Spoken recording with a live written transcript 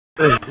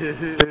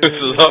This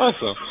is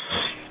awesome.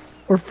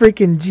 We're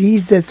freaking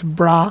Jesus,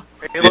 brah.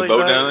 Hey, look,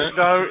 boat down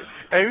there?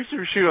 Hey, we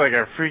should shoot like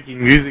a freaking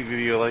music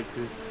video like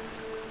this.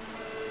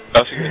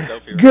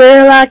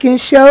 Girl, I can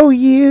show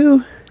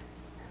you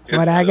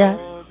what I got.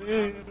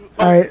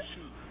 Alright.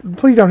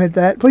 Please don't hit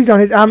that. Please don't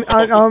hit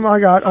oh my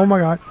god. Oh my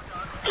god.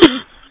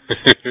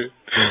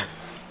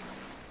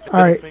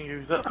 Alright.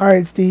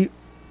 Alright, Steve.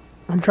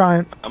 I'm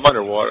trying. I'm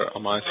underwater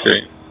on my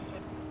screen.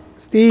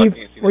 Steve,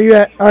 where you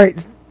at?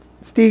 Alright.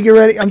 Steve, get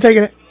ready. I'm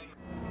taking it.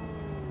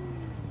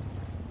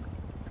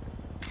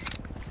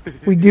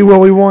 We do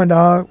what we want,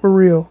 dog. We're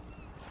real.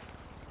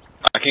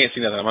 I can't see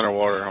nothing. I'm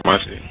underwater on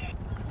my screen.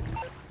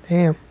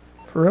 Damn.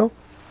 For real?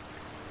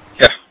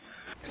 Yeah.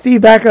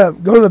 Steve, back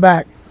up. Go to the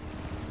back.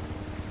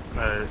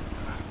 Alright.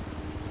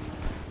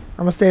 I'm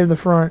gonna stay at the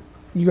front.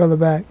 You go to the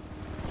back.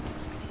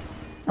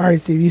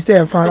 Alright, Steve. You stay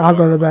up front. I'll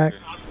go to the back.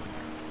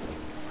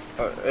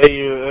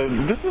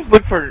 Hey, just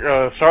look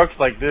for sharks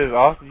like this.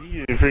 Austin,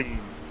 you get freaking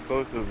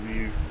close to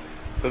you.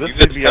 So this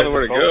should be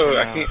where to go.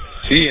 I can't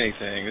see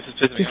anything. This is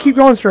just keep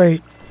going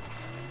straight.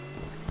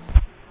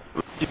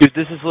 Dude,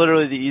 this is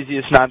literally the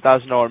easiest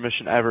 $9,000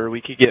 mission ever.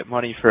 We could get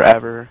money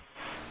forever.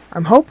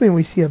 I'm hoping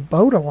we see a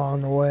boat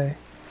along the way.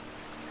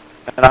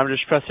 And I'm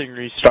just pressing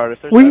restart.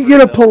 If we can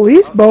get a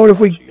police boat if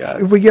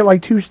we get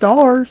like 2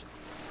 stars.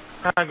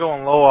 You're kind of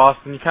going low,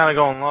 Austin. You're kind of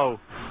going low.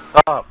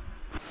 Stop.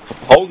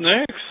 Hold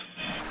next.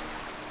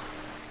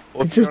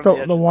 It's just the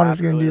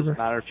water's getting deeper. Doesn't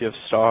matter if you have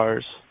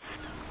stars.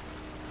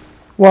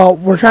 Well,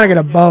 we're trying to get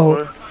a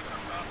boat.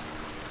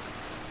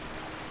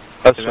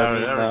 That's what I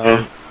mean,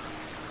 though.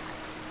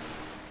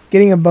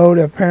 Getting a boat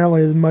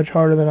apparently is much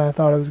harder than I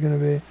thought it was going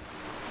to be.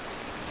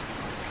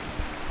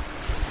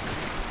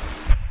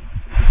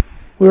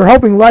 We were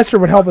hoping Lester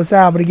would help us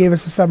out, but he gave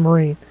us a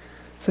submarine.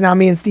 So now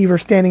me and Steve are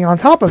standing on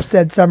top of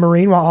said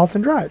submarine while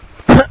Austin drives.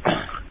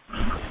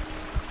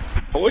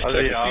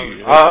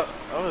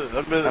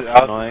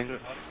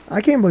 I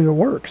can't believe it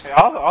works.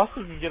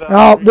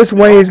 Oh, this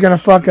wave is going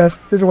to fuck us.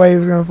 This wave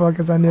is going to fuck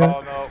us. I knew it.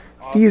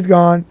 Steve's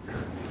gone.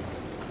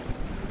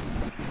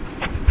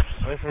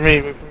 Wait for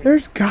me, wait for me.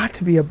 There's got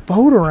to be a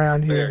boat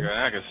around here.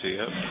 Yeah, I can see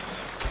it.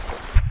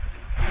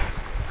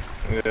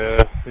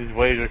 Yeah, these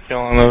waves are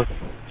killing us.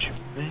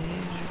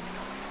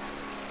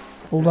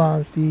 Hold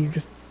on, Steve.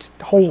 Just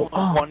hold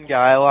on. One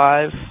guy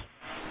alive.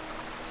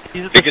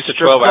 He's at the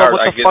 12 hours.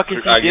 What the fuck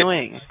is he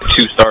doing?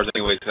 2 stars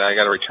anyway, because I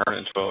got to return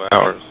in 12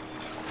 hours.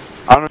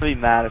 I'm gonna be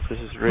mad if this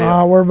is real.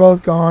 Oh, we're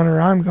both gone, or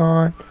I'm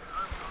gone.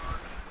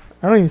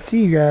 I don't even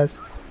see you guys.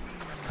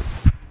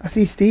 I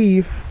see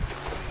Steve.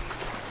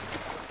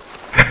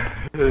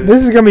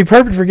 This is gonna be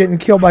perfect for getting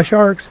killed by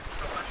sharks.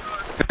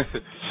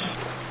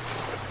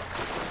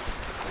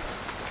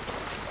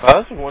 Why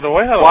is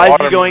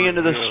he going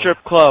into the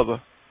strip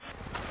club?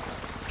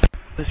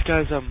 This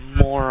guy's a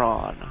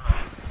moron.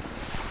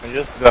 I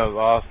just got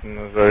lost in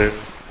this area.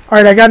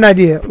 Alright, I got an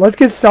idea. Let's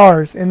get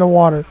stars in the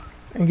water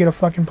and get a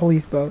fucking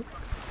police boat.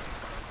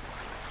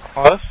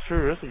 Oh, that's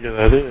true. That's a good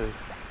idea.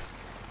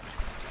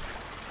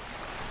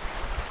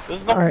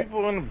 There's no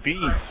people on the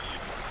beach.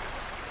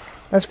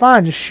 That's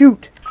fine. Just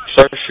shoot.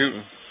 Start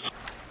shooting.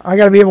 I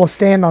gotta be able to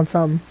stand on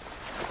something.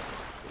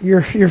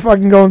 You're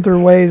fucking going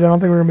through waves. I don't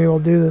think we're gonna be able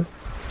to do this.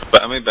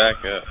 But let me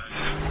back up.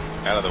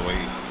 Out of the way.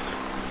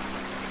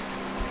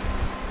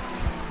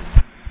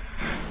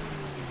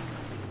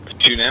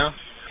 Shoot now?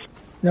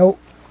 Nope.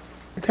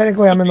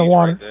 Technically, I'm in the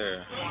water. Right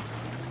there.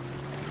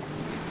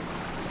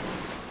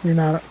 You're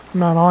not. I'm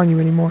not on you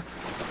anymore.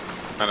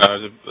 I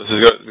know. Let's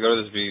just go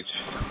to this beach.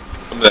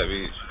 Come to that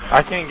beach.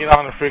 I can't get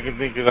on the freaking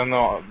thing because I know.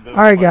 All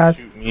right, guys.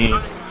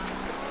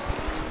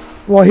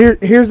 Well,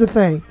 here's the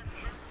thing.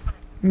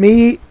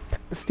 Me,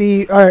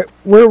 Steve. All right,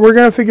 we're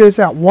gonna figure this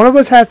out. One of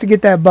us has to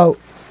get that boat.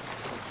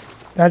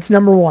 That's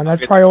number one.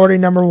 That's priority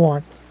number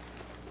one.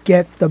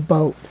 Get the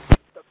boat.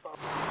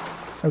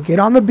 So get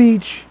on the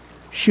beach,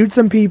 shoot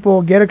some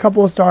people, get a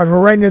couple of stars. We're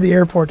right near the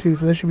airport too,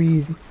 so this should be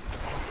easy.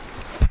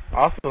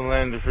 Also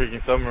land the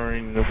freaking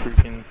submarine, the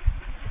freaking...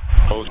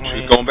 Oh,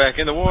 it's going back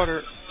in the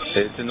water.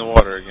 It's in the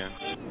water again.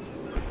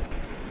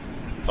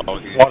 Oh,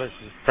 yeah. Water's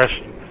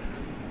refreshing.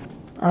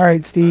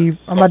 Alright, Steve.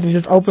 I'm about to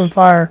just open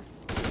fire.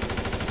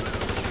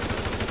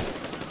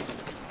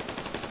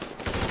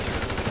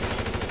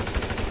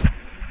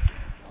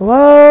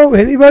 Hello?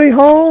 Anybody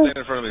home? Don't get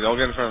in front of me. Don't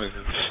get in front of me.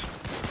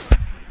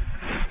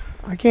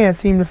 I can't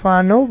seem to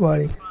find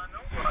nobody.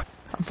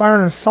 I'm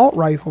firing an assault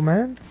rifle,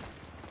 man.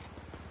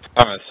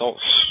 I'm an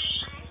assault.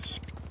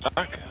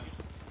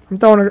 I'm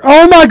throwing a...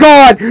 Oh my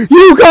god!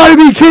 You gotta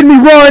be kidding me,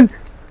 run!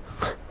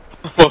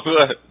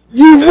 What?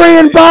 You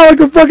ran by like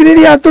a fucking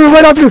idiot. I threw it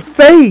right off your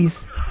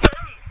face.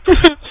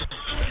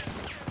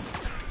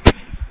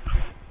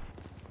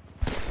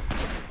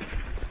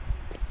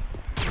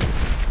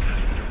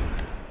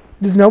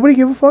 Does nobody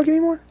give a fuck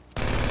anymore?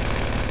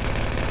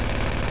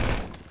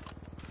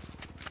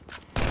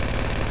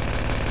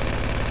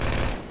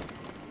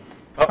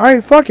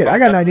 Alright, fuck it. I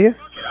got an idea.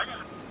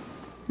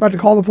 I'm about to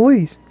call the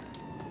police.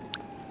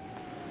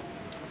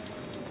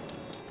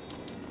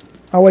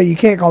 Oh wait, you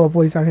can't call the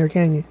police on here,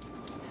 can you?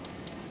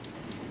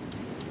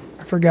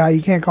 Forgot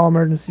you can't call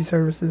emergency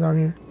services on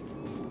here.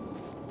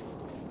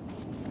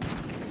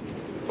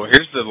 Well,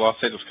 here's the Los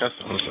Angeles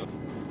Customs.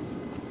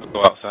 Let's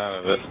go outside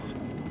of it.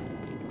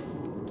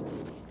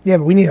 Yeah,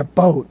 but we need a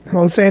boat.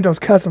 Los Santos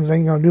Customs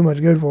ain't gonna do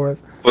much good for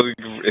us. Well,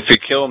 if you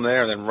kill them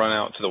there, then run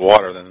out to the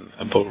water, then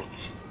a boat.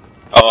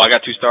 Oh, I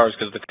got 2 stars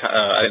because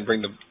I didn't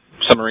bring the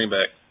submarine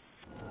back.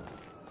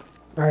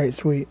 All right,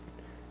 sweet.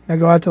 Now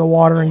go out to the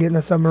water and get in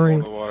the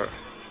submarine. The water.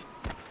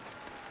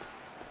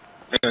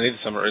 I don't need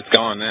the submarine. It's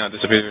gone now. It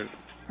disappeared.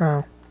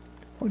 Oh,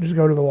 we'll just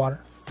go to the water.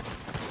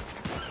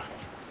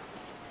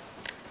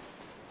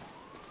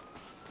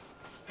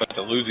 About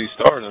to lose these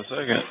stars in a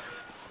second.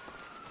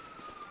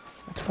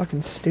 That's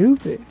fucking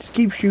stupid. Just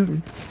keep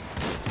shooting.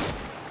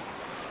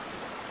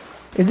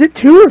 Is it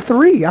 2 or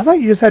 3? I thought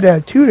you just had to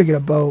have 2 to get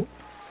a boat.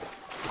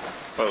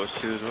 Oh, it was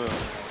 2 as well.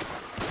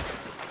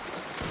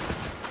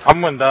 I'm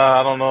gonna die.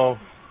 I don't know.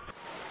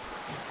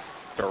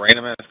 A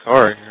random ass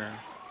car right here.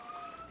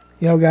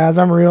 Yo, guys,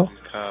 I'm real.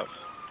 These cops.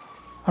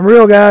 I'm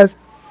real, guys.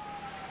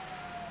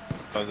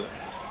 How's it?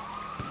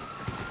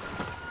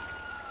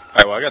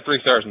 Alright, well, I got 3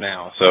 stars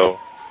now, so.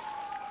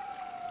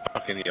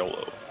 Fucking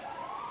YOLO.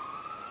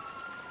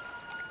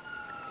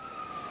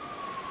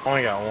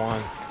 Only got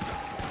 1.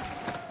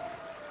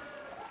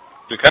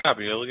 Good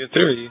copy, you'll get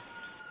 3.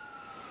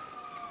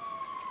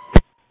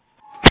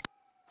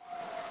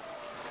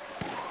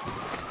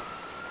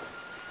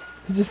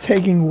 It's just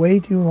taking way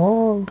too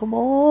long. Come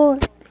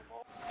on.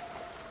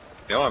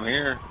 Yo, I'm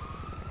here.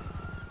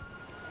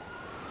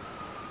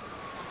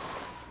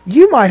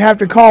 You might have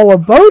to call a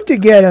boat to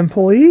get him,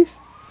 please.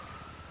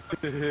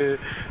 Yo,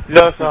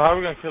 so how are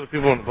we gonna kill the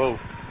people on the boat?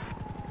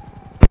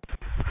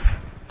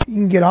 You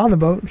can get on the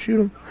boat and shoot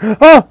him.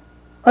 Oh!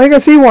 I think I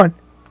see one.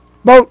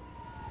 Boat.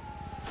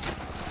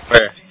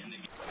 Where?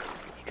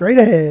 Straight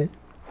ahead.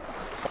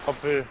 Up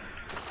here.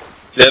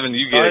 Devin,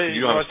 you get it 'cause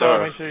you have a star.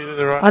 Make sure you did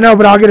it right. I know,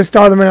 but I'll get a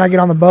star the minute I get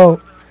on the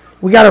boat.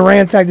 We gotta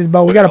ransack this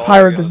boat. We gotta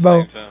pirate this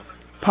boat.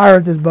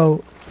 Pirate this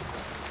boat.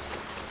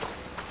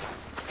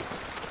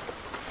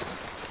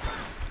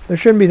 There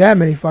shouldn't be that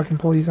many fucking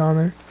police on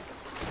there.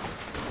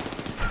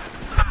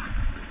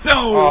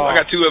 No! Oh. I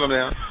got 2 of them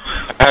now.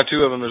 I have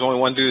 2 of them. There's only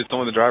 1 dude. It's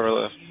only the driver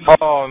left.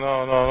 Oh,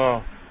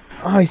 no.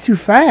 Oh, he's too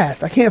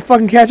fast. I can't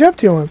fucking catch up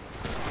to him.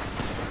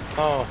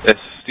 Oh.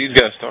 Steve's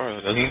got a star,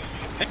 though, doesn't he?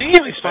 I think he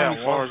only spawned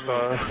me 4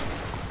 stars.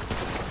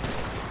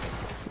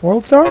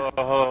 World star?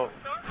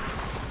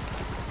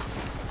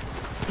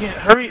 Yeah,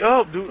 hurry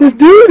up, dude. This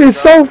dude is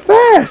so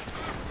fast.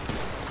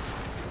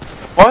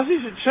 Why is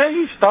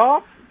he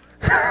stop?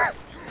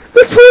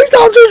 This police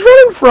officer is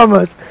running from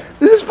us.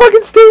 This is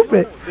fucking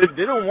stupid.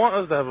 They don't want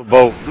us to have a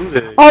boat, do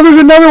they? Oh, there's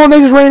another one. They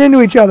just ran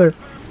into each other.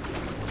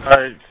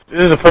 Alright, this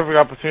is a perfect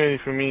opportunity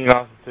for me and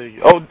Austin to take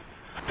it. Oh,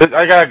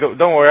 I gotta go.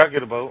 Don't worry, I'll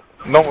get a boat.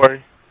 Don't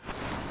worry.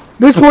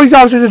 This police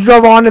officer just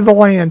drove onto the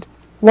land.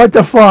 What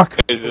the fuck?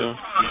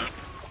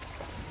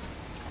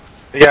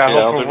 Yeah, I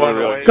hope for one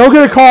way. Go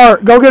get a car.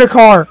 Go get a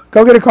car.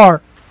 Go get a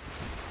car.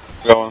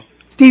 Go on.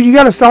 Steve, you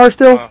got a star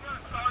still?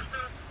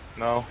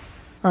 No.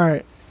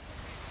 Alright.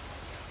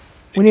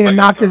 We need to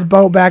knock this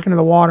boat back into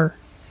the water.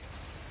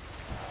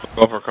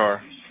 Go for a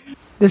car.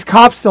 This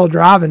cop's still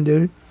driving,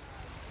 dude.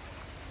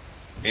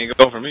 He ain't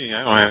go for me.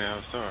 I don't have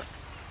a star.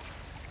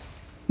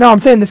 No, I'm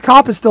saying this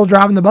cop is still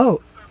driving the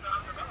boat.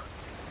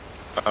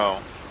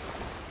 Oh.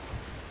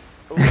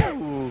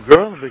 Ooh,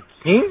 girl in the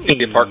bikini.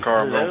 Get parked car.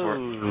 I'm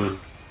going for it.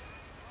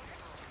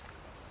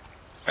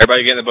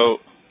 Everybody get in the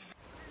boat.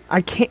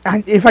 I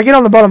can't. If I get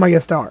on the boat, I'm gonna get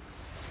a star.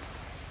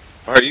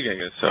 Why are you gonna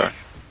get a star?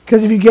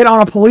 Because if you get on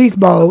a police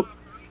boat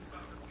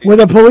with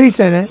a police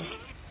in it.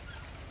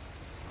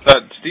 I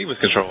thought Steve was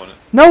controlling it.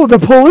 No, the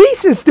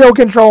police is still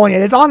controlling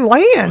it. It's on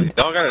land.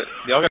 Y'all gotta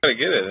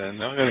get it then.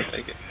 Y'all gotta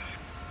take it.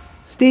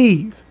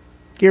 Steve,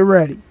 get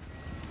ready.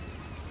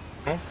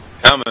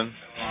 Coming.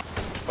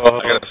 I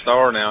got a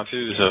star now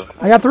too, so.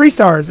 I got 3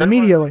 stars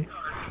immediately.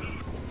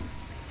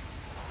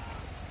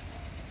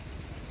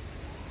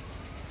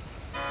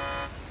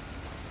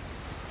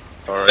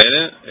 Are in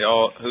it?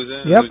 Y'all, who's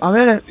in? Yep, I'm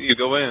in it. You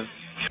go in.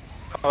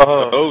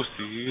 Oh,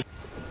 Steve.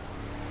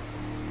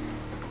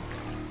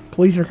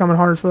 Police are coming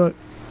hard as fuck.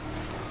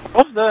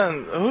 what's that?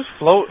 Who's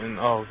floating?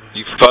 Oh.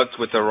 You fucked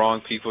with the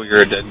wrong people.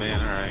 You're a dead man.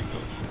 All right.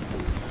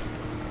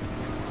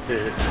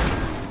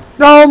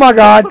 Oh my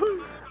god.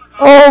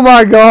 Oh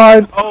my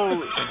god.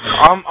 Oh,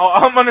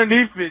 I'm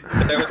underneath it.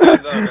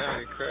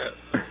 Crap.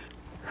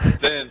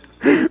 Then.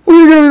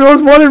 We're gonna be the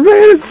most wanted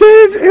man in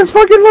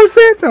fucking Los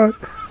Santos.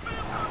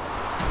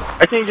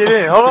 I can't get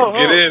in. Hold on.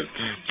 Get in.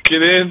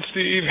 Get in,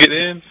 Steve. Get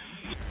in.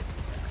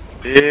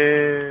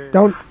 Yeah.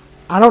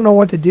 I don't know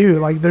what to do.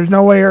 Like, there's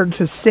nowhere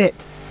to sit.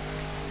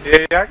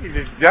 Yeah, I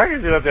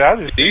can do up there. I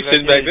just He's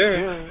sitting back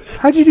there.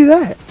 How'd you do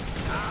that?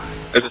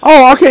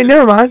 Oh, okay,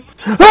 never mind.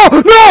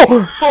 Oh,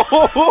 no!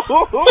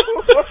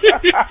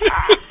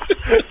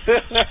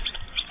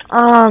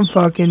 I'm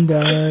fucking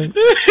done.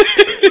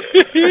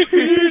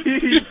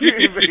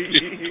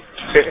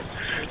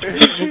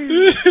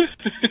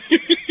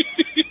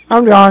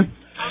 I'm gone.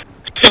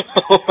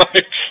 Oh my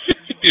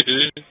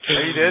God.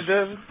 Are you dead?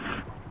 dead, Devin?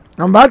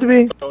 I'm about to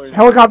be.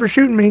 Helicopter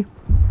shooting me.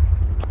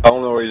 I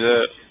don't know where he's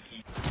at.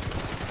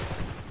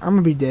 I'm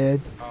gonna be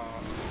dead.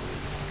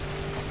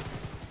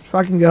 Let's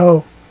fucking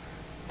go.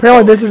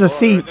 Apparently this is a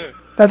seat.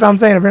 That's what I'm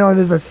saying. Apparently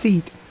this is a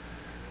seat.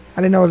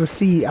 I didn't know it was a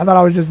seat. I thought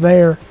I was just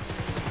there.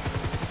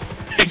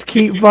 Just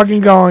keep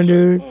fucking going,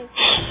 dude.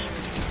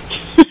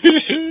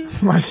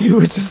 My dude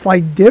was just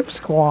like dip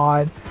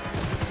squad.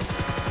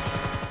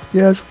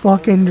 Just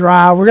fucking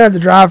drive. We're gonna have to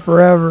drive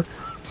forever.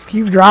 Just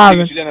keep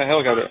driving. Shoot down a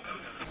helicopter.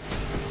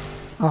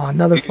 Oh,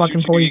 another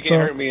fucking police truck. You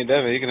can't hurt me and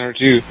Devin. He can hurt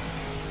you.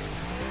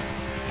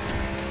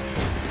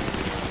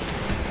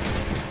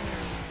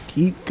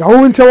 Keep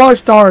going till our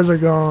stars are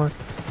gone.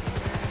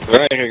 We're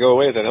not gonna go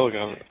away with that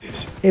helicopter.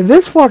 If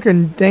this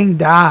fucking thing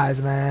dies,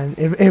 man,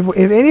 if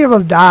any of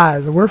us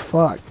dies, we're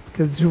fucked.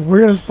 Because we're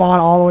gonna spawn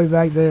all the way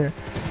back there.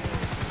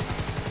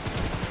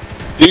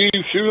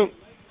 Steve, shoot him.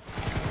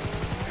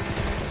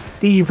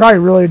 Steve, you probably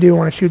really do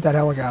want to shoot that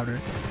helicopter.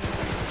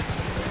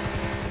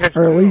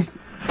 Or at least...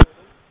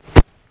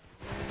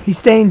 He's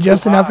staying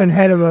just enough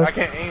ahead of us. I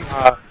can't aim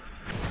high.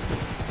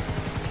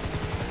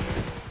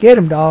 Get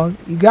him, dog.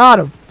 You got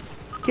him.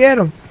 Get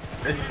him.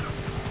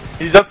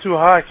 He's up too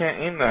high. I can't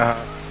aim that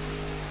high.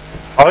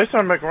 Oh, he's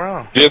starting back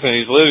around. Yeah,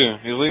 he's leaving.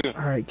 He's leaving.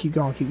 Alright, keep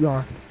going, keep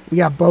going. We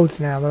got boats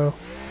now, though.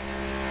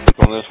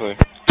 Going this way.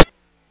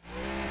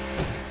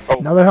 Oh,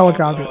 another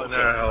helicopter.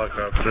 Another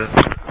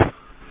helicopter.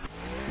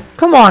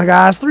 Come on,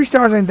 guys. 3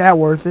 stars ain't that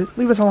worth it.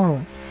 Leave us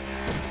alone.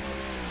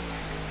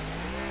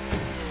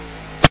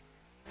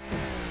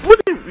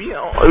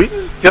 We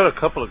just killed a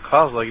couple of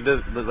cops. Like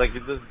that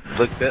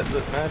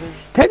matters.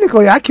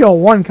 Technically, I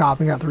killed 1 cop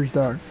and got 3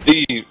 stars.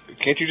 Steve,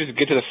 can't you just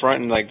get to the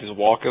front and like just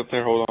walk up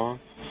there? Hold on.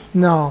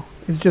 No,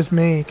 it's just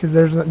me because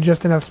there's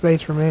just enough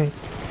space for me.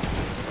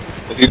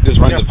 If you just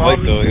run the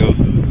plate though,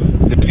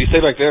 if you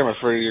stay back there, I'm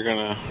afraid you're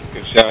gonna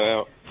get shot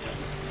out.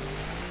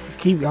 Just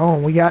keep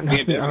going. We got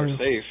nothing. We're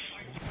safe.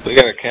 We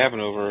got a cabin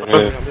over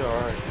here.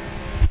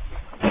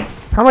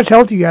 How much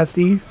health do you got,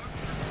 Steve?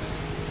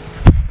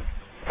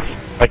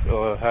 Like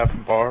half a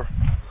bar.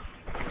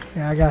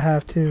 Yeah, I got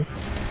half too.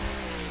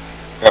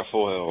 Got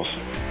full health.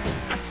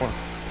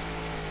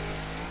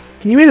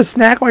 Can you eat a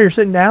snack while you're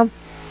sitting down?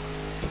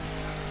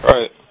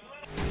 Alright.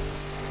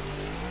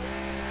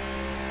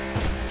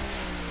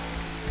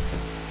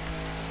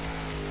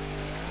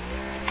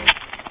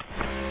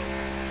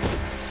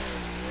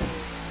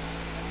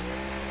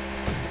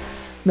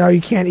 No,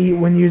 you can't eat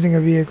when using a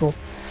vehicle.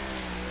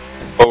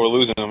 Oh, we're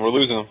losing them. We're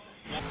losing them.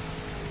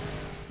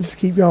 Just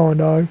keep going,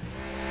 dog.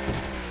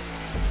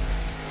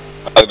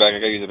 I'll be back. I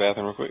gotta use the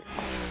bathroom real quick.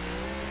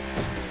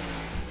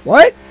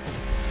 What?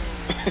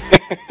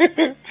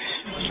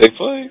 They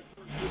play.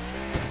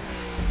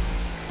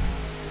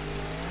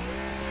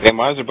 Yeah,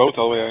 mines are both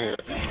all the way out here.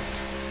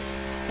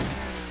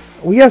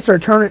 We gotta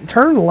start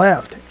turn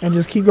left and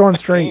just keep going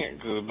straight.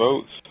 Cause the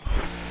boats.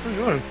 What are you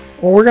doing?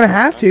 Well, we're gonna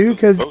have to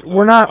because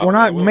we're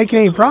not making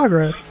any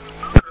progress.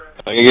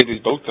 I can get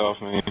these boats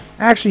off, man.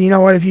 Actually, you know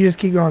what? If you just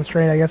keep going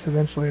straight, I guess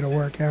eventually it'll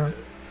work out.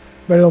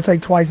 But it'll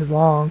take twice as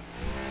long.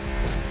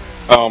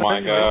 Oh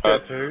my god.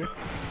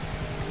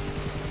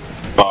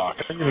 Fuck.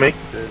 How do you make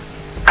this?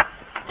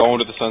 Going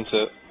to the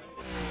sunset.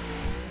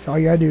 That's all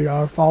you gotta do,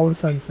 dog. Follow the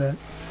sunset.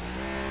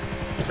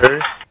 How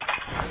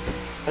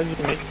do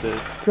you make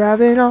this?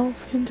 Driving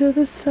off into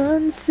the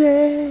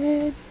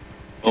sunset.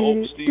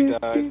 Oh, Steve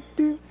died.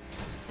 Did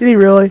he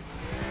really?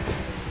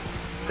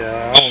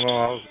 Yeah, I don't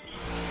know.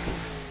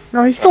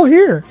 No, he's still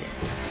here.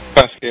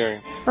 That's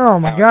scary. Oh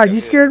my god,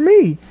 you scared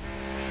me.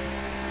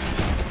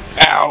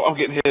 Ow, I'm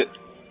getting hit.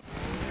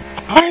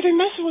 Why are they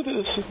messing with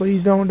this?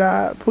 Please don't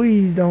die.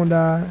 Please don't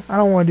die. I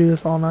don't want to do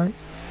this all night.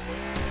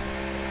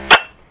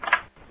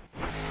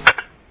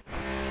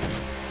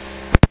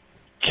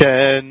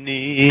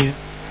 Kenny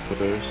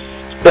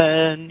versus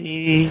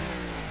Benny.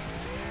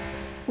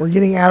 We're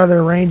getting out of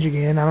their range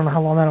again. I don't know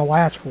how long that'll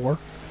last for.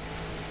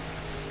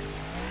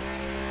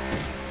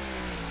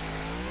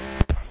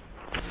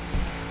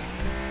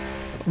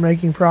 We're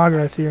making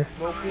progress here.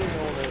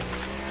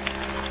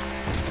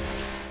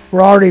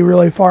 We're already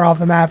really far off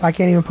the map. I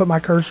can't even put my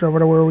cursor over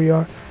to where we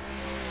are.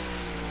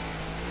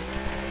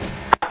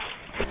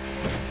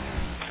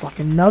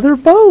 Fucking another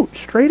boat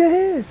straight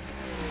ahead.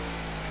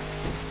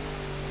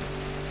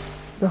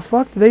 The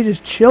fuck? Do they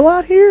just chill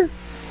out here?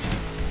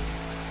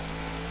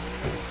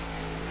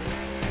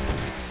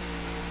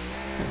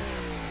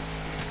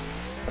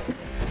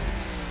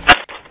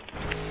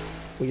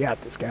 We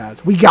got this,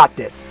 guys. We got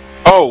this.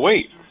 Oh,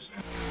 wait.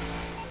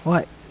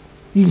 What?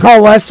 You can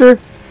call Lester?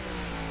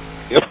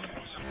 Yep.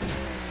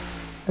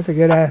 That's a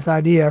good ass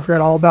idea. I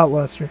forgot all about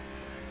Lester.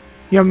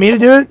 You want me to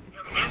do it?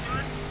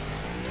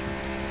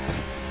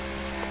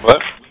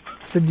 What?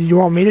 So did you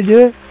want me to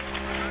do it?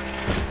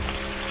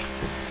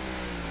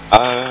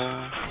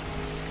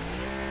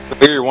 The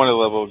bigger you want a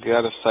level, get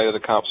out of sight of the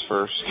cops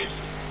first.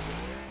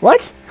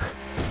 What?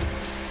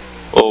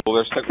 Oh,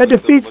 there's That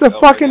defeats the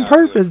fucking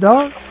purpose,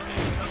 dog.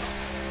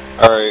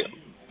 Alright.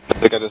 I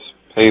think I just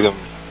paid them.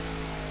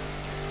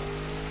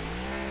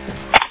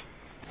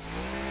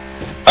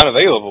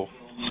 unavailable.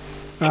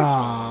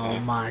 Oh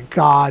my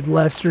God,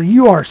 Lester,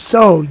 you are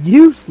so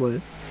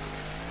useless.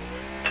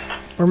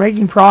 We're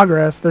making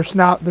progress. They're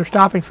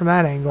stopping from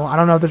that angle. I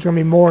don't know if there's gonna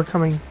be more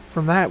coming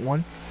from that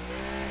one.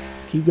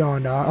 Keep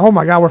going, dog. Oh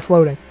my God, we're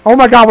floating. Oh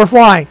my God, we're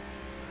flying.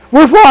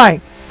 We're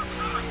flying.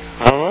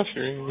 I'm not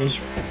sure.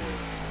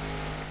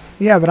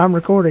 Yeah, but I'm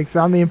recording,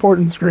 so I'm the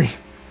important screen.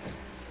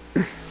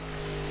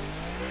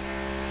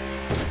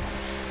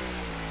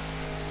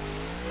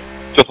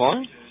 Still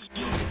flying?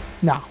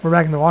 No, we're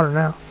back in the water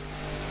now.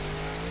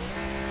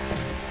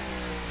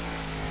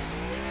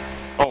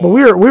 Oh. But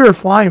we were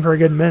flying for a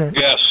good minute.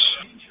 Yes.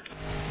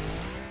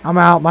 I'm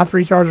out. My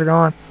 3 stars are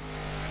gone.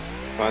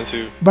 Mine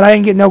too. But I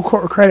didn't get no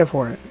credit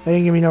for it. They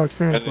didn't give me no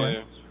experience for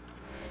it.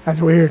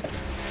 That's weird.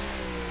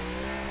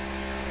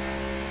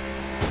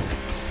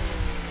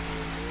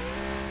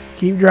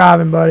 Keep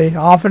driving, buddy.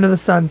 Off into the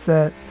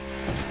sunset.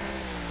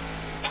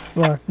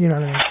 Well, you know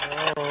what I mean.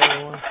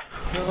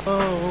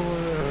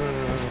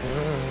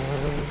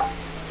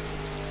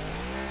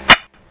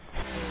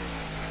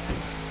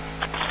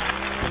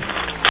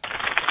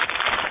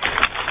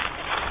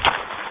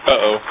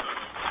 Uh-oh.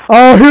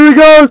 Oh, here he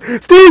goes!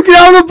 Steve, get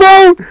out of the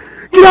boat!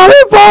 Get out of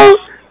the boat!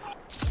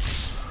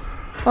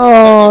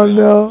 Oh,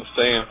 no.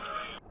 Staying.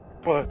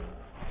 What?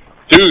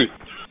 Dude,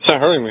 it's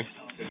not hurting me.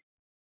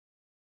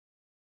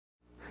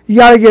 You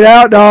gotta get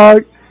out,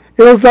 dog.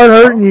 It'll start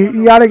hurting you.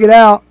 You gotta get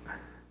out.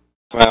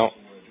 Well,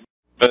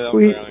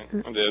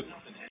 I'm dead.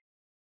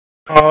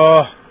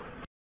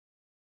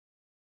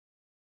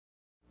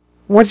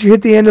 Once you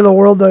hit the end of the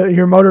world,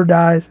 your motor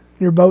dies.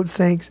 Your boat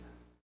sinks.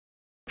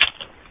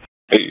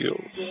 Hey,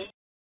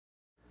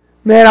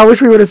 Man, I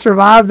wish we would have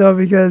survived, though,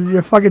 because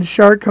your fucking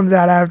shark comes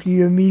out after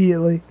you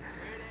immediately.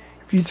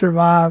 If you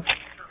survive.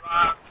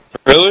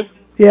 really?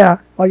 Yeah,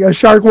 like a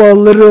shark will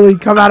literally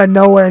come out of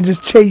nowhere and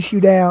just chase you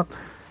down.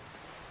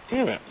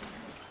 Damn it.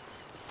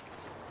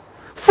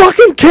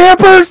 Fucking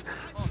campers!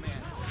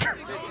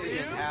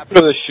 Look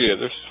at this shit.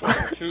 There's 1,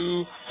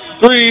 2,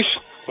 3.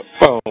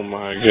 Oh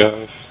my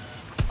gosh.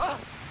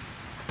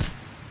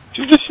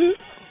 See this shit?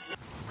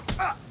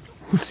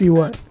 Let's see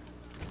what.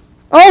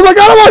 Oh my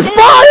God, I'm on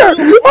fire!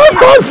 I'm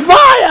on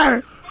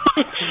fire!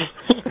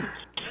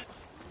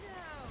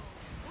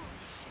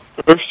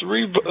 There's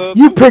 3.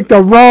 You picked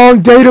the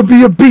wrong day to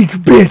be a beach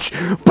bitch.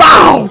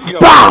 Bow!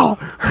 Bow!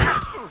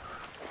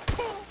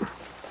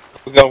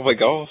 We gotta play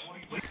golf.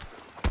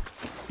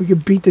 We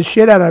could beat the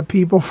shit out of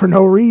people for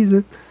no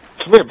reason.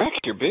 Come here, back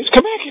here, bitch.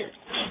 Come back here.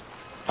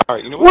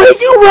 Alright, you know what? What are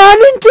you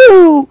running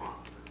to?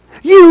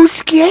 You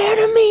scared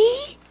of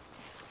me?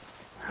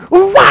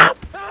 Whop!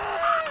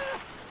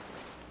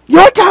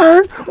 Your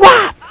turn!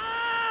 Whop!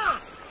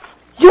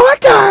 Your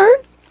turn!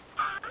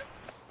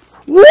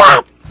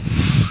 Whop!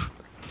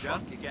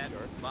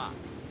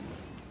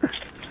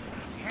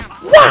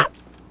 Whop!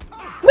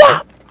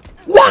 Whop!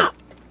 Whop!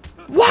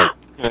 Whop!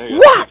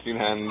 What?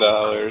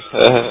 $1,600.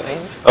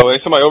 Oh,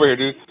 wait, somebody over here,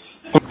 dude.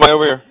 Somebody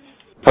over here.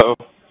 Uh-oh.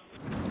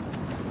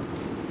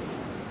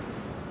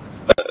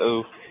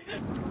 Uh-oh.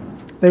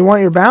 They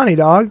want your bounty,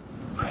 dog.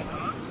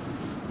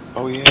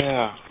 Oh,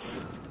 yeah.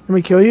 Let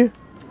me kill you?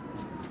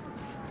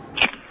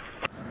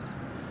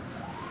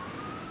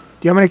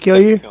 Do you want me to kill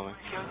you?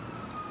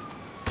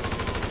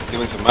 Give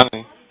me some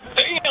money.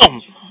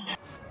 Damn!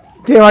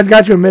 Damn, I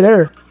got you in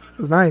midair. It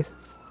was nice.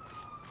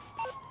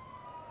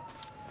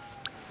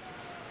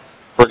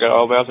 Forgot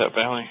all about that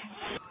bounty.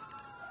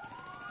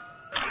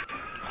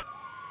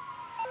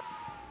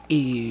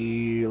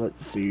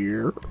 Let's see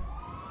here.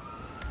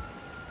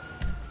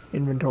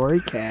 Inventory,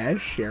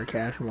 cash, share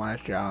cash from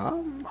last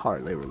job.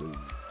 Hardly released.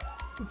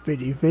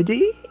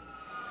 50-50.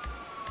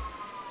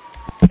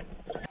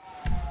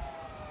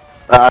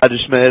 I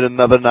just made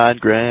another $9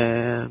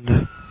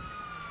 grand.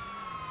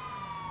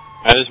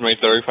 I just made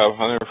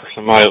 $3,500 for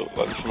somebody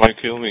letting somebody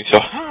kill me, so.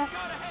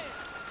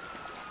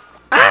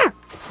 Ah!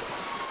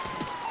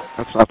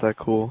 That's not that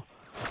cool.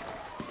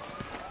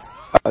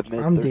 I'd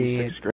made I'm 36 dead. grand.